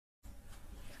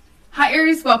Hi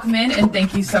Aries, welcome in and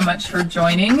thank you so much for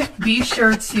joining. Be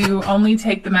sure to only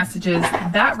take the messages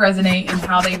that resonate and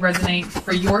how they resonate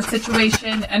for your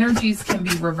situation. Energies can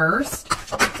be reversed.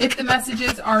 If the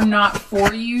messages are not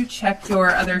for you, check your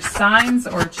other signs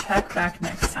or check back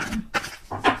next time.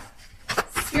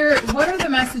 Spirit, what are the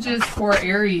messages for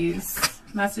Aries?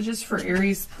 Messages for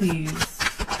Aries, please.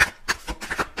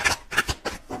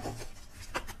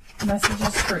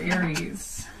 Messages for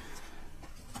Aries.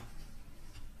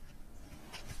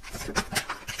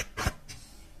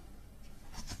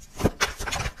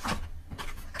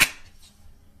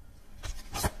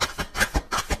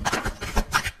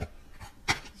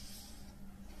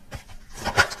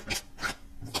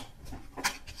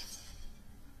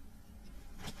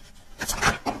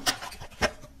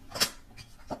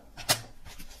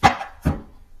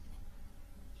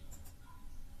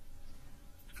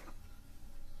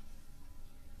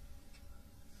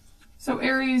 So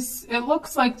Aries, it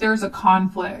looks like there's a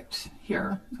conflict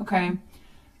here, okay?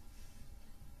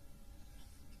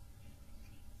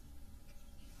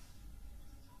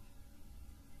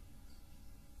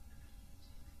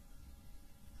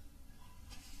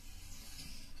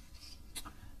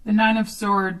 The Nine of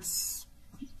Swords,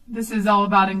 this is all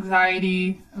about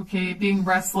anxiety, okay? Being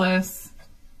restless,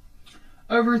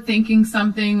 overthinking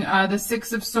something. The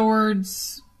Six of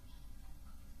Swords,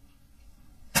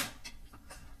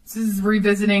 this is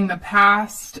revisiting the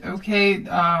past, okay?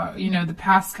 You know, the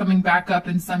past coming back up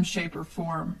in some shape or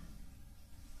form.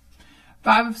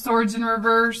 Five of Swords in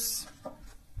reverse.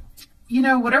 You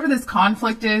know, whatever this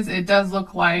conflict is, it does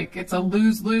look like it's a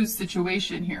lose-lose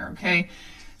situation here, okay?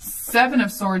 Seven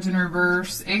of Swords in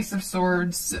reverse, Ace of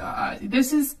Swords.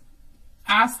 This is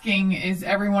asking, is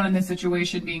everyone in this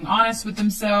situation being honest with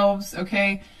themselves,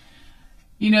 okay?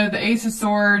 You know, the Ace of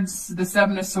Swords, the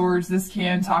Seven of Swords, this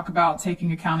can talk about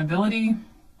taking accountability,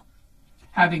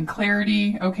 having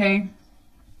clarity, okay?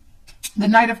 The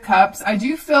Knight of Cups, I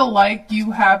do feel like you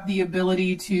have the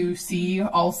ability to see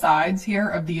all sides here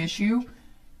of the issue.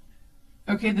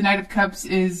 Okay, the Knight of Cups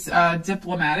is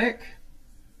diplomatic.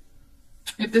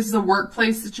 If this is a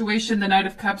workplace situation, the Knight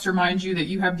of Cups reminds you that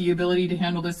you have the ability to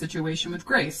handle this situation with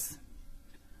grace.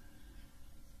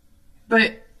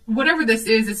 But whatever this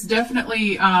is, it's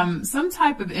definitely some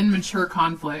type of immature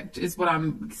conflict is what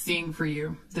I'm seeing for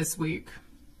you this week.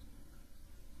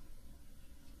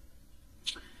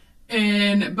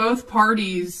 And both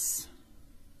parties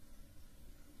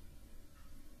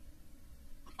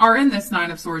are in this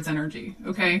Nine of Swords energy,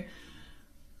 okay?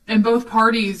 And both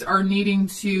parties are needing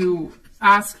to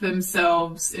ask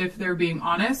themselves if they're being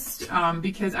honest,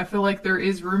 because I feel like there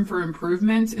is room for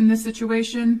improvement in this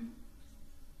situation.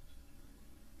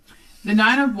 The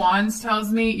Nine of Wands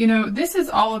tells me, you know, this is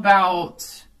all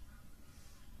about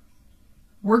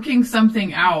working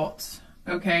something out,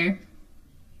 okay?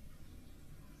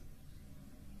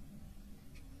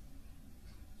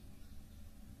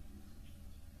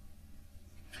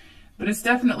 But it's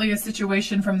definitely a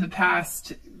situation from the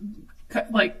past,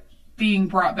 like being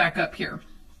brought back up here.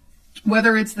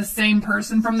 Whether it's the same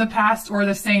person from the past or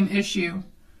the same issue.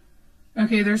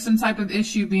 Okay, there's some type of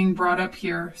issue being brought up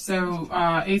here. So,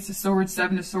 Ace of Swords,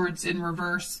 Seven of Swords in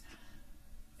reverse.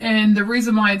 And the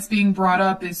reason why it's being brought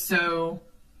up is so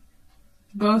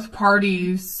both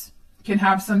parties can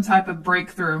have some type of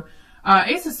breakthrough.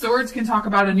 Ace of Swords can talk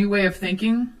about a new way of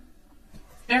thinking,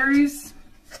 Aries.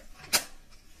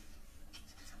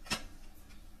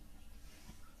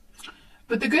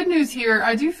 But the good news here,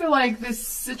 I do feel like this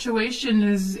situation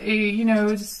is you know,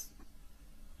 it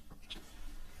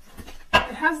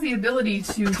has the ability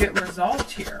to get resolved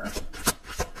here.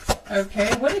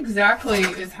 Okay, what exactly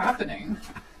is happening?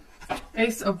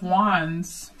 Ace of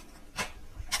Wands.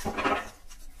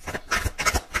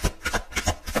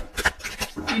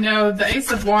 You know, the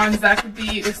Ace of Wands, that could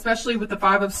be, especially with the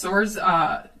Five of Swords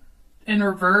in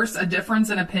reverse, a difference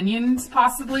in opinions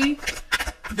possibly.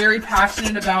 Very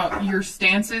passionate about your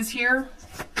stances here.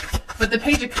 But the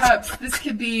Page of Cups, this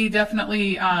could be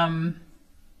definitely,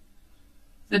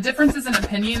 the differences in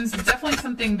opinions is definitely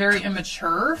something very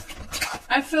immature,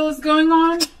 I feel, is going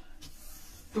on.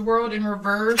 The World in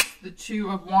reverse, the Two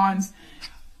of Wands.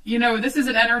 You know, this is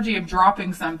an energy of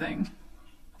dropping something.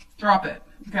 Drop it,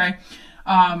 okay?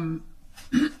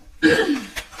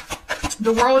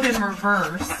 The World in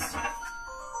reverse.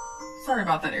 Sorry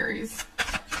about that, Aries.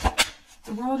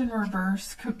 The World in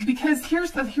reverse, because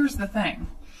here's the thing.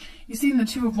 You see in the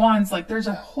Two of Wands, like there's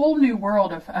a whole new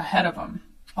world ahead of them,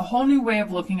 a whole new way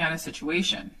of looking at a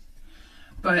situation.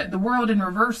 But the World in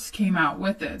reverse came out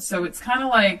with it, so it's kind of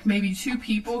like maybe two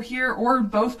people here, or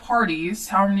both parties,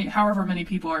 however many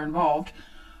people are involved.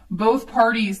 both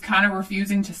parties kind of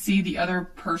refusing to see the other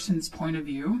person's point of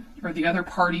view or the other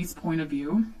party's point of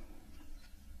view.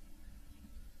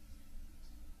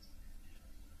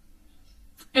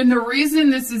 And the reason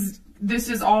this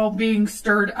is all being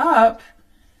stirred up,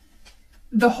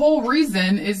 the whole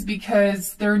reason is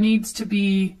because there needs to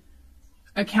be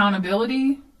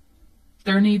accountability.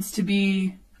 There needs to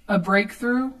be a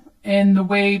breakthrough in the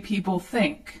way people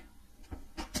think.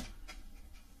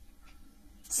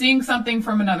 Seeing something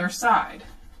from another side.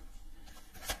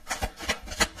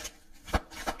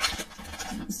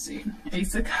 Let's see.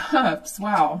 Ace of Cups.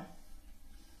 Wow.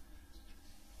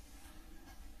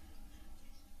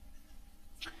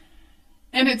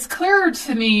 And it's clear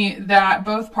to me that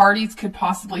both parties could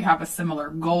possibly have a similar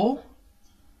goal.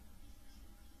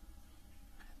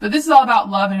 But this is all about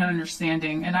love and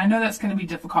understanding. And I know that's going to be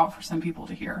difficult for some people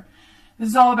to hear. This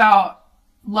is all about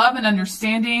love and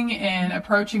understanding and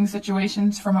approaching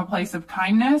situations from a place of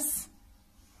kindness.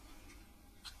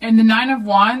 And the Nine of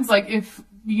Wands, like if,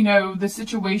 you know, the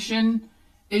situation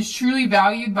is truly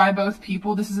valued by both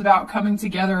people, this is about coming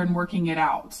together and working it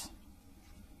out.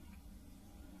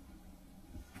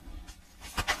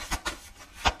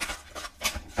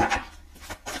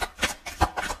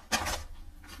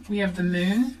 We have the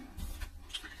Moon,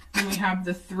 and we have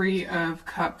the Three of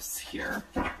Cups here.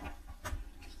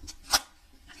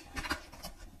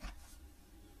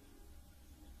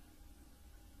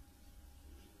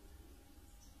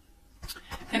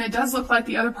 And it does look like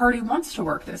the other party wants to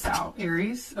work this out,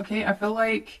 Aries. Okay, I feel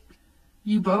like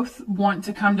you both want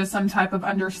to come to some type of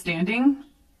understanding.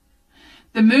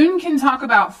 The Moon can talk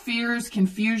about fears,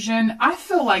 confusion. I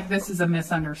feel like this is a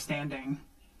misunderstanding.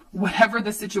 Whatever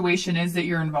the situation is that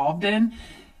you're involved in,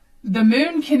 the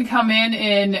Moon can come in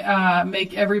and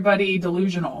make everybody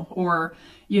delusional or,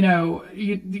 you know,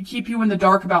 keep you in the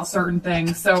dark about certain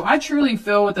things. So I truly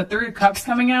feel with the Three of Cups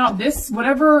coming out, this,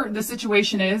 whatever the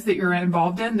situation is that you're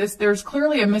involved in, there's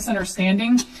clearly a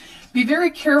misunderstanding. Be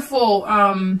very careful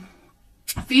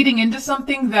feeding into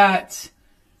something that,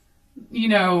 you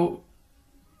know,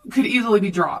 could easily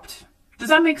be dropped. Does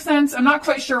that make sense? I'm not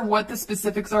quite sure what the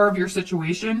specifics are of your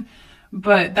situation,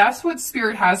 but that's what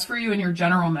Spirit has for you in your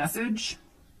general message.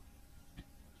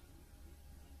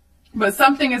 But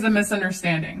something is a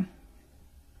misunderstanding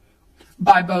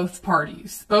by both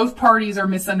parties. Both parties are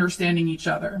misunderstanding each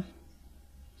other.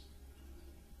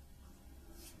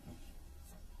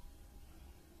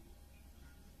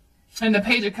 And the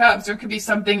Page of Cups, there could be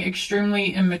something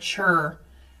extremely immature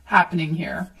happening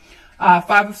here.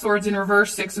 Five of Swords in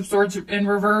reverse, Six of Swords in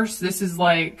reverse. This is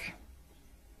like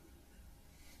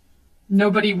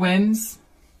nobody wins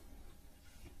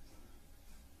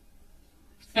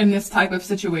in this type of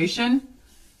situation.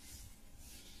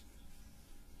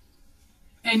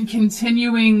 And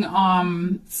continuing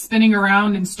spinning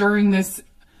around and stirring this,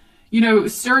 you know,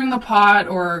 stirring the pot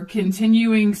or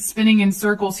continuing spinning in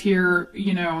circles here,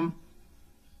 you know,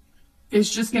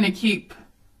 it's just going to keep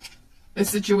a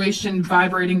situation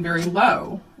vibrating very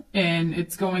low, and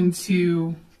it's going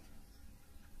to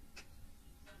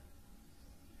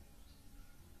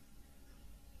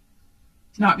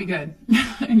not be good,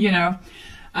 you know.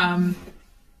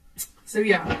 So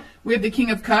yeah, we have the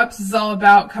King of Cups. This is all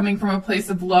about coming from a place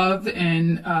of love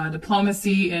and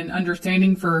diplomacy and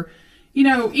understanding for, you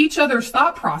know, each other's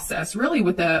thought process, really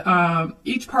with the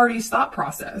each party's thought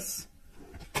process.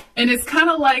 And it's kind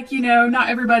of like, you know, not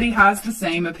everybody has the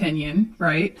same opinion,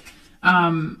 right?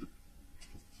 But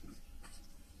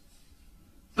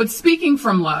speaking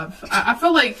from love, I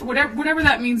feel like whatever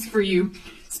that means for you,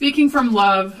 speaking from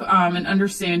love and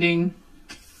understanding.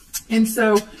 And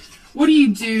so what do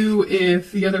you do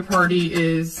if the other party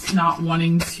is not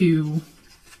wanting to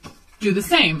do the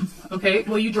same? Okay,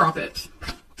 well, you drop it.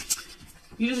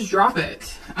 You just drop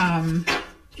it.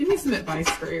 Give me some advice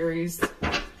for Aries.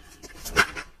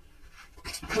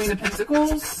 Queen of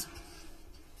Pentacles.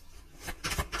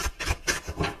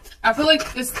 I feel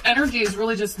like this energy is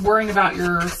really just worrying about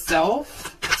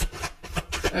yourself.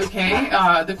 Okay,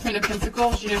 the Queen of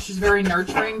Pentacles, you know, she's very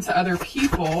nurturing to other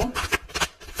people.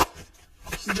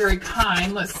 She's very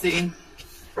kind. Let's see.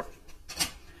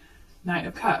 Knight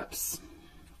of Cups.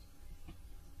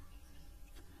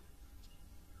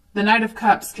 The Knight of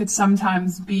Cups could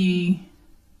sometimes be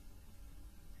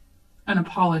an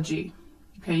apology.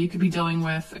 Okay, you could be dealing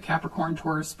with a Capricorn,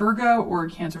 Taurus, Virgo, or a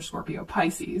Cancer, Scorpio,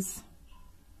 Pisces.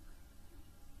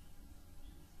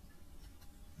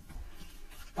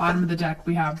 Bottom of the deck,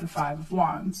 we have the Five of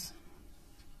Wands.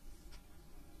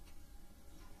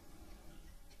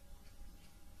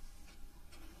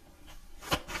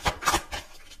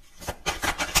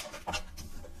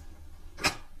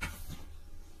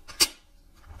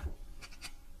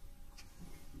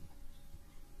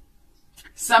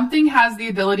 something has the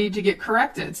ability to get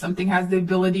corrected. Something has the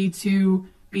ability to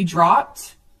be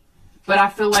dropped. But I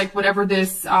feel like whatever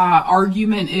this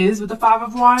argument is with the Five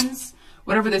of Wands,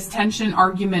 whatever this tension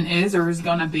argument is or is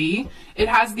going to be, it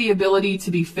has the ability to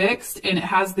be fixed, and it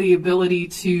has the ability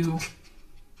to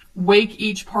wake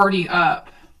each party up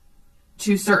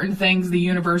to certain things the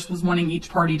universe was wanting each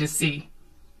party to see.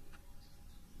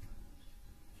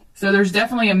 So there's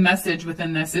definitely a message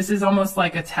within this. This is almost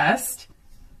like a test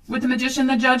with the Magician,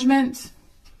 the Judgment,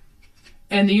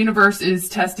 and the universe is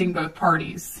testing both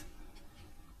parties.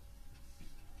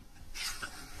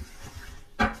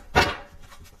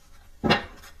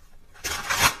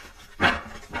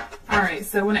 Alright,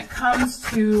 so when it comes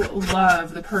to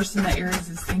love, the person that Aries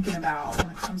is thinking about when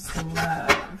it comes to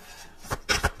love.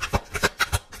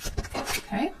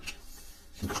 Okay.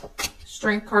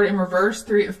 Strength card in reverse,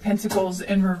 Three of Pentacles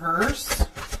in reverse.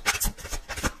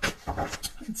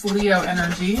 It's Leo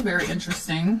energy, very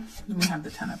interesting. Then we have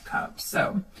the Ten of Cups.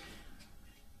 So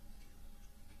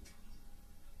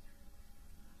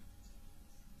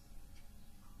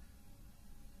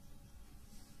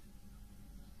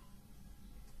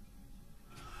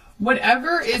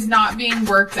whatever is not being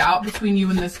worked out between you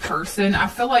and this person, I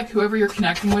feel like whoever you're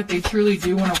connecting with, they truly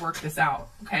do want to work this out,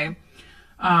 okay?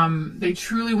 They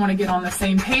truly want to get on the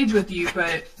same page with you,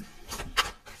 but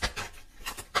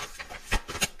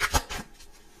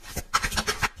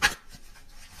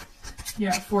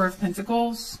yeah, Four of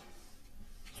Pentacles.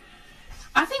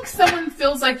 I think someone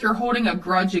feels like you're holding a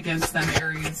grudge against them,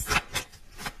 Aries.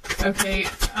 Okay,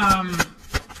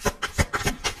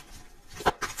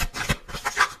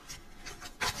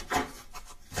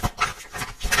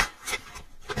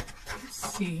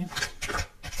 let's see.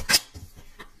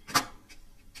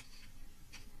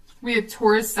 We have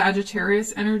Taurus,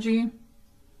 Sagittarius energy.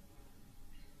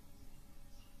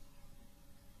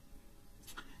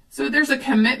 So there's a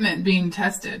commitment being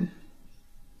tested.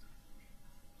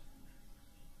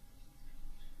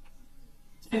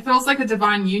 It feels like a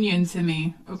divine union to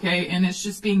me, okay? And it's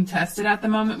just being tested at the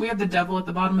moment. We have the Devil at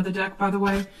the bottom of the deck, by the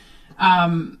way.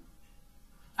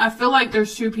 I feel like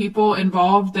there's two people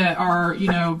involved that are,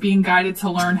 you know, being guided to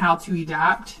learn how to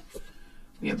adapt.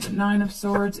 We have the Nine of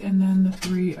Swords and then the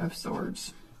Three of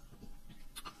Swords.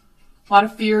 A lot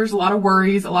of fears, a lot of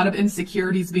worries, a lot of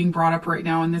insecurities being brought up right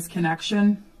now in this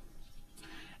connection.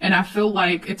 And I feel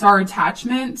like it's our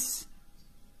attachments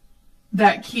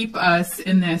that keep us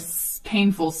in this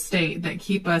painful state, that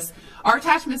keep us, our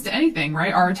attachments to anything,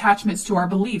 right? Our attachments to our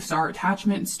beliefs, our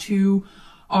attachments to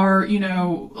our, you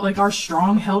know, like our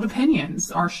strong-held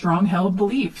opinions, our strong-held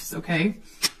beliefs, okay?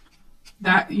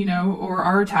 That, you know, or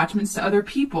our attachments to other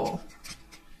people.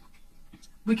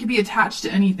 We could be attached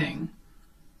to anything.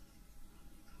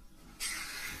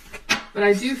 But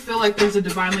I do feel like there's a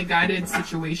divinely guided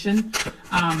situation.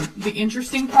 The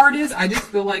interesting part is I just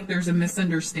feel like there's a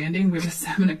misunderstanding. We have the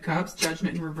Seven of Cups,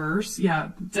 Judgment in reverse. Yeah,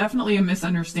 definitely a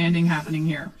misunderstanding happening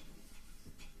here.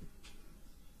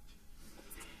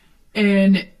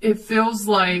 And it feels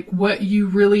like what you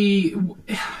really,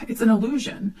 it's an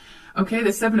illusion. Okay,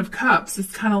 the Seven of Cups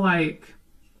is kind of like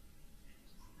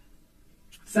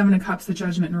Seven of Cups, the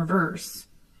Judgment in reverse.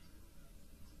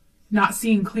 Not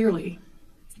seeing clearly.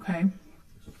 Okay.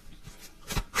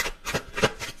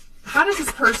 How does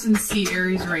this person see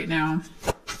Aries right now?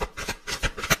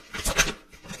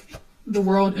 The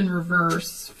World in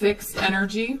reverse. Fixed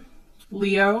energy.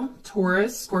 Leo,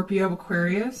 Taurus, Scorpio,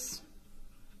 Aquarius.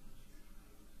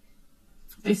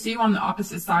 They see you on the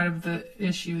opposite side of the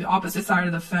issue, the opposite side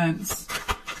of the fence.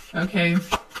 Okay.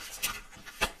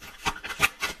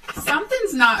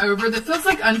 Something's not over. That feels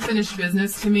like unfinished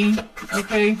business to me.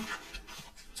 Okay.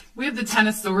 We have the Ten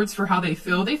of Swords for how they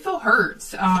feel. They feel hurt.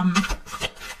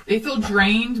 They feel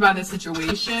drained by the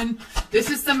situation. This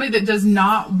is somebody that does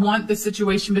not want the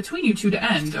situation between you two to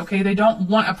end. Okay. They don't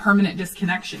want a permanent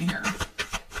disconnection here.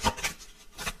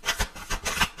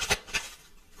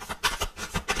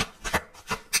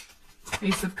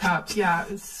 Ace of Cups, yeah,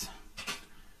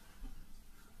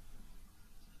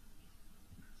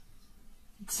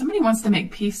 somebody wants to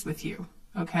make peace with you,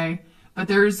 okay? But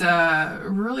there's a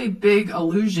really big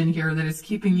illusion here that is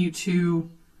keeping you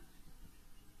two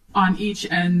on each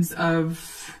ends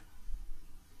of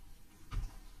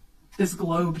this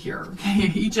globe here,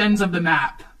 okay? Each ends of the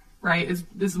map, right? Is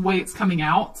this the way it's coming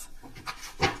out?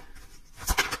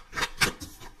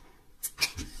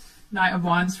 Knight of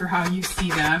Wands for how you see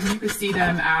them. You could see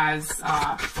them as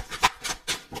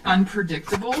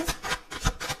unpredictable.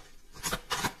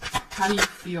 How do you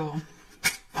feel?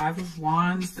 Five of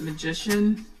Wands, the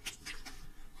Magician.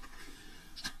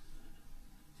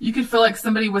 You could feel like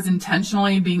somebody was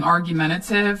intentionally being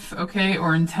argumentative, okay,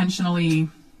 or intentionally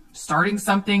starting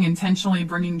something, intentionally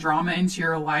bringing drama into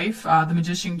your life. The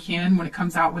Magician can, when it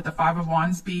comes out with the Five of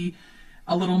Wands, be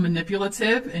a little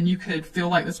manipulative, and you could feel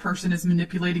like this person is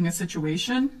manipulating a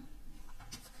situation.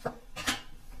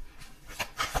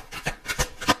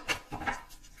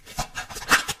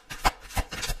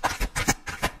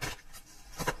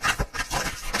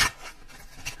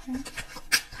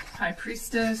 High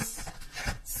Priestess,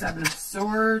 Seven of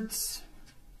Swords.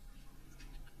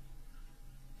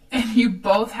 And you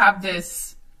both have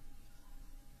this,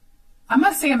 I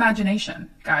must say,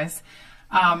 imagination, guys.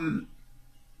 Now,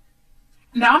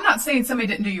 I'm not saying somebody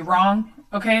didn't do you wrong,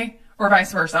 okay? Or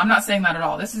vice versa. I'm not saying that at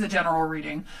all. This is a general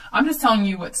reading. I'm just telling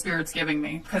you what Spirit's giving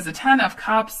me. Because the 10 of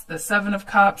Cups, the 7 of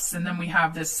Cups, and then we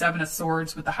have this 7 of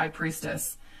Swords with the High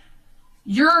Priestess.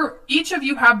 Each of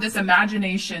you have this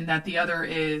imagination that the other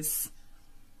is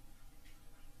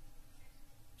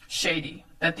shady,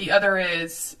 that the other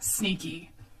is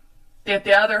sneaky, that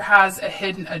the other has a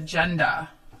hidden agenda,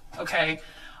 okay?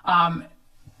 And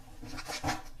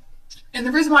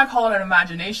the reason why I call it an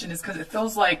imagination is because it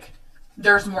feels like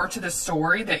there's more to the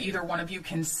story that either one of you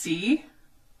can see.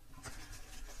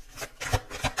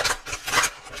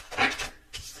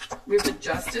 We have the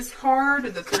Justice card,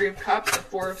 the 3 of Cups, the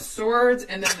 4 of Swords,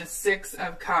 and then the 6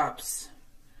 of Cups.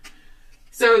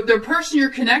 So the person you're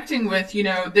connecting with, you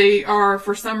know, they are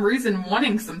for some reason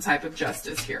wanting some type of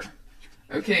justice here,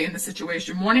 okay, in the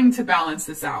situation, wanting to balance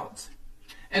this out.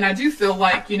 And I do feel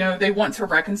like, you know, they want to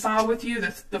reconcile with you.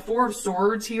 The 4 of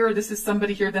Swords here, this is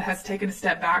somebody here that has taken a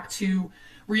step back to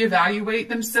reevaluate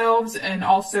themselves and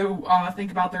also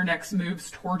think about their next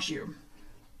moves towards you.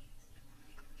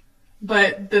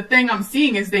 But the thing I'm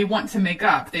seeing is they want to make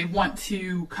up. They want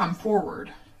to come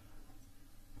forward.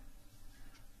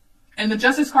 And the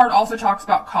Justice card also talks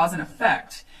about cause and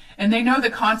effect. And they know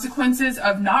the consequences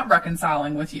of not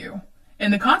reconciling with you.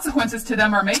 And the consequences to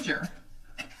them are major.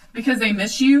 Because they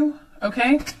miss you,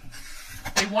 okay?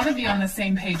 They want to be on the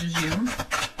same page as you.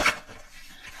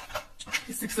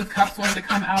 The 6 of Cups wanted to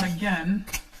come out again.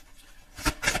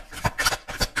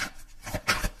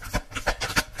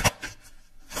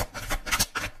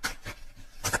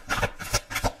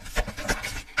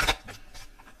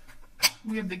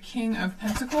 We have the King of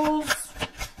Pentacles.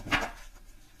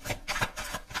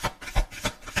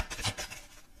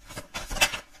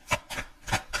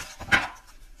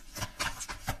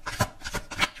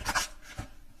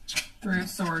 Three of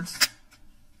Swords.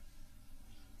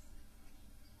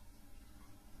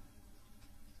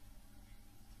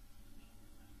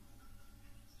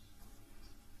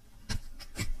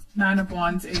 Nine of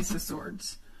Wands, Ace of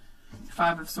Swords.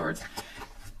 5 of Swords.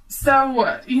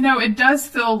 So, you know, it does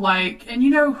feel like, and you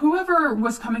know, whoever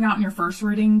was coming out in your first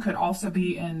reading could also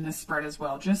be in this spread as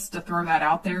well. Just to throw that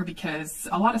out there because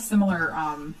a lot of similar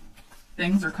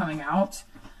things are coming out.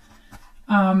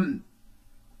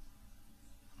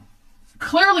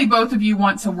 Clearly, both of you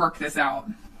want to work this out.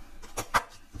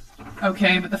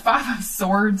 Okay, but the 5 of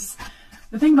Swords,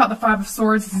 the thing about the 5 of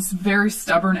Swords is it's very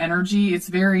stubborn energy. It's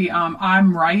very,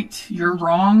 I'm right, you're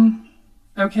wrong.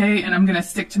 Okay, and I'm going to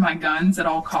stick to my guns at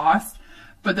all costs.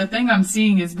 But the thing I'm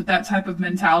seeing is with that type of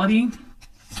mentality,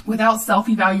 without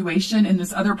self-evaluation in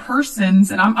this other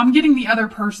person's, and I'm getting the other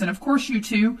person, of course you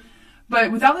too,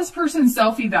 but without this person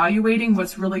self-evaluating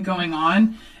what's really going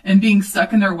on and being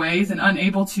stuck in their ways and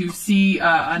unable to see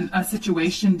a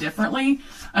situation differently,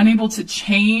 unable to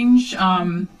change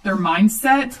their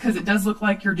mindset, because it does look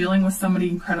like you're dealing with somebody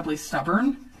incredibly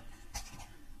stubborn.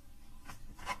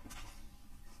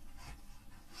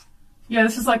 Yeah,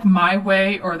 this is like my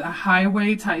way or the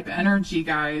highway type energy,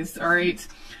 guys. All right.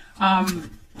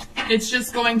 It's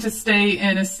just going to stay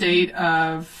in a state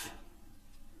of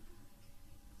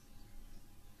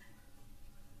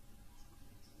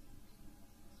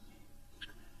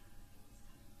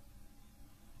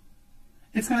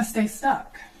it's going to stay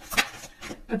stuck.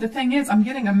 But the thing is, I'm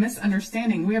getting a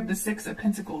misunderstanding. We have the 6 of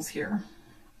Pentacles here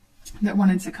that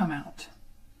wanted to come out.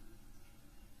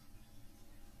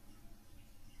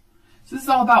 So this is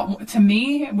all about, to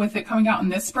me, with it coming out in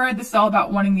this spread, this is all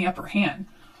about wanting the upper hand,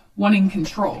 wanting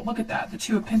control. Look at that, the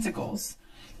 2 of Pentacles.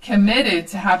 Committed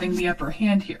to having the upper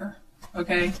hand here,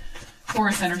 okay?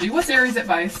 Taurus energy. What's Aries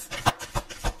advice?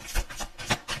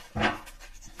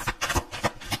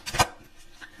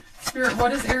 Spirit,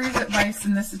 what is Aries advice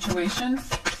in this situation?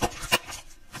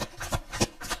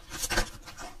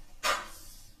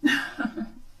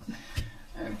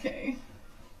 Okay.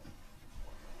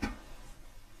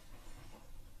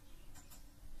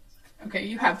 Okay,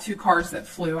 you have 2 cards that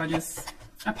flew. I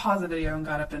paused the video and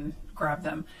got up and grabbed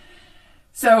them.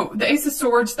 So the Ace of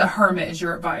Swords, the Hermit is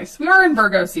your advice. We are in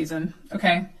Virgo season,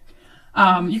 okay?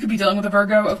 You could be dealing with a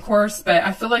Virgo, of course, but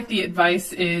I feel like the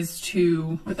advice is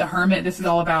to, with the Hermit, this is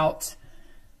all about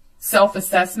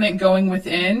self-assessment, going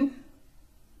within,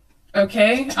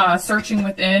 okay? Searching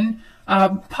within,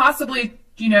 possibly,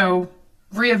 you know,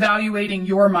 reevaluating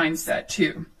your mindset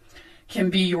too can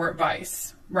be your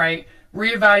advice, right?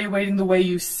 Reevaluating the way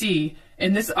you see.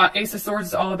 And this Ace of Swords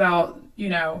is all about, you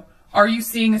know, are you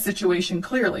seeing a situation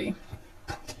clearly?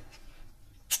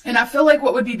 And I feel like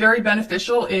what would be very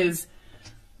beneficial is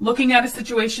looking at a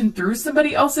situation through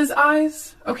somebody else's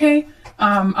eyes, okay?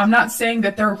 I'm not saying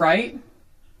that they're right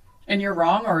and you're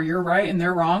wrong, or you're right and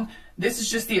they're wrong. This is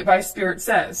just the advice Spirit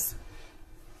says.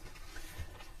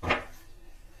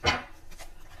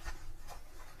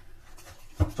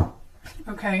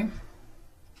 Okay.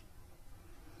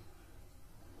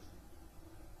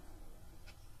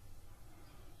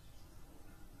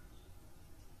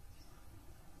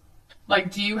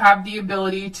 Like, do you have the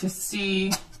ability to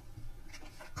see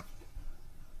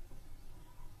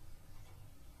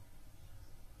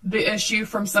the issue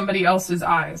from somebody else's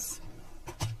eyes?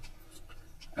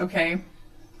 Okay.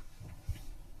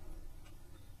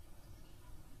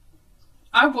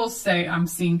 I will say I'm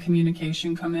seeing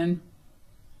communication come in.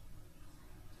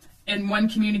 And when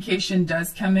communication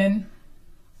does come in,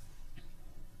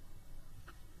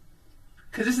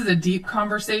 because this is a deep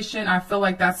conversation, I feel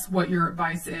like that's what your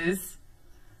advice is.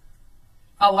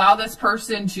 Allow this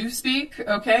person to speak,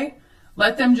 okay?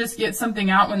 Let them just get something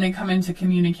out when they come in to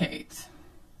communicate.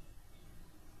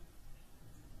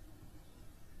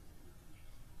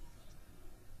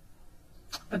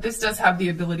 But this does have the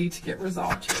ability to get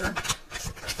resolved here.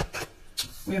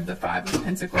 We have the Five of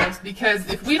Pentacles, because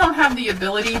if we don't have the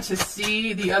ability to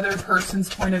see the other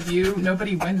person's point of view,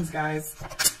 nobody wins, guys.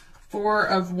 Four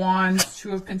of Wands,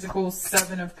 Two of Pentacles,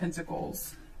 Seven of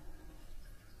Pentacles.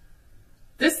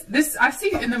 This I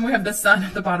see, and then we have the Sun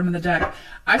at the bottom of the deck.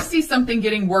 I see something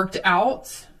getting worked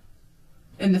out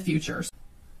in the future.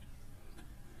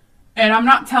 And I'm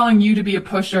not telling you to be a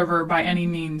pushover by any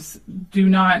means. Do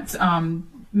not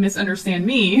misunderstand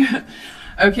me.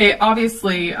 Okay,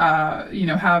 obviously, you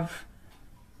know, have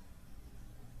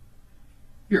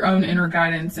your own inner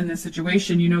guidance in this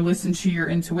situation. You know, listen to your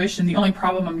intuition. The only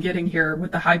problem I'm getting here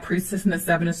with the High Priestess and the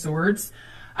Seven of Swords,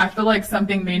 I feel like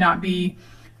something may not be,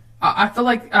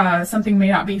 something may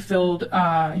not be filled,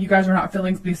 you guys are not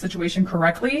filling the situation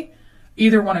correctly,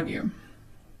 either one of you.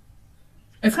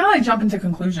 It's kind of like jumping to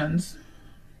conclusions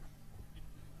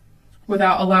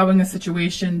without allowing the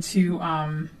situation to,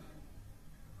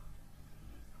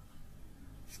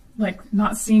 like,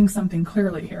 not seeing something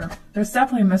clearly here. There's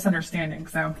definitely a misunderstanding,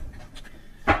 so.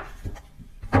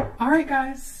 All right,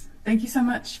 guys. Thank you so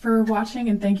much for watching,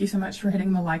 and thank you so much for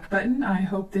hitting the like button. I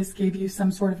hope this gave you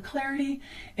some sort of clarity.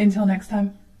 Until next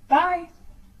time.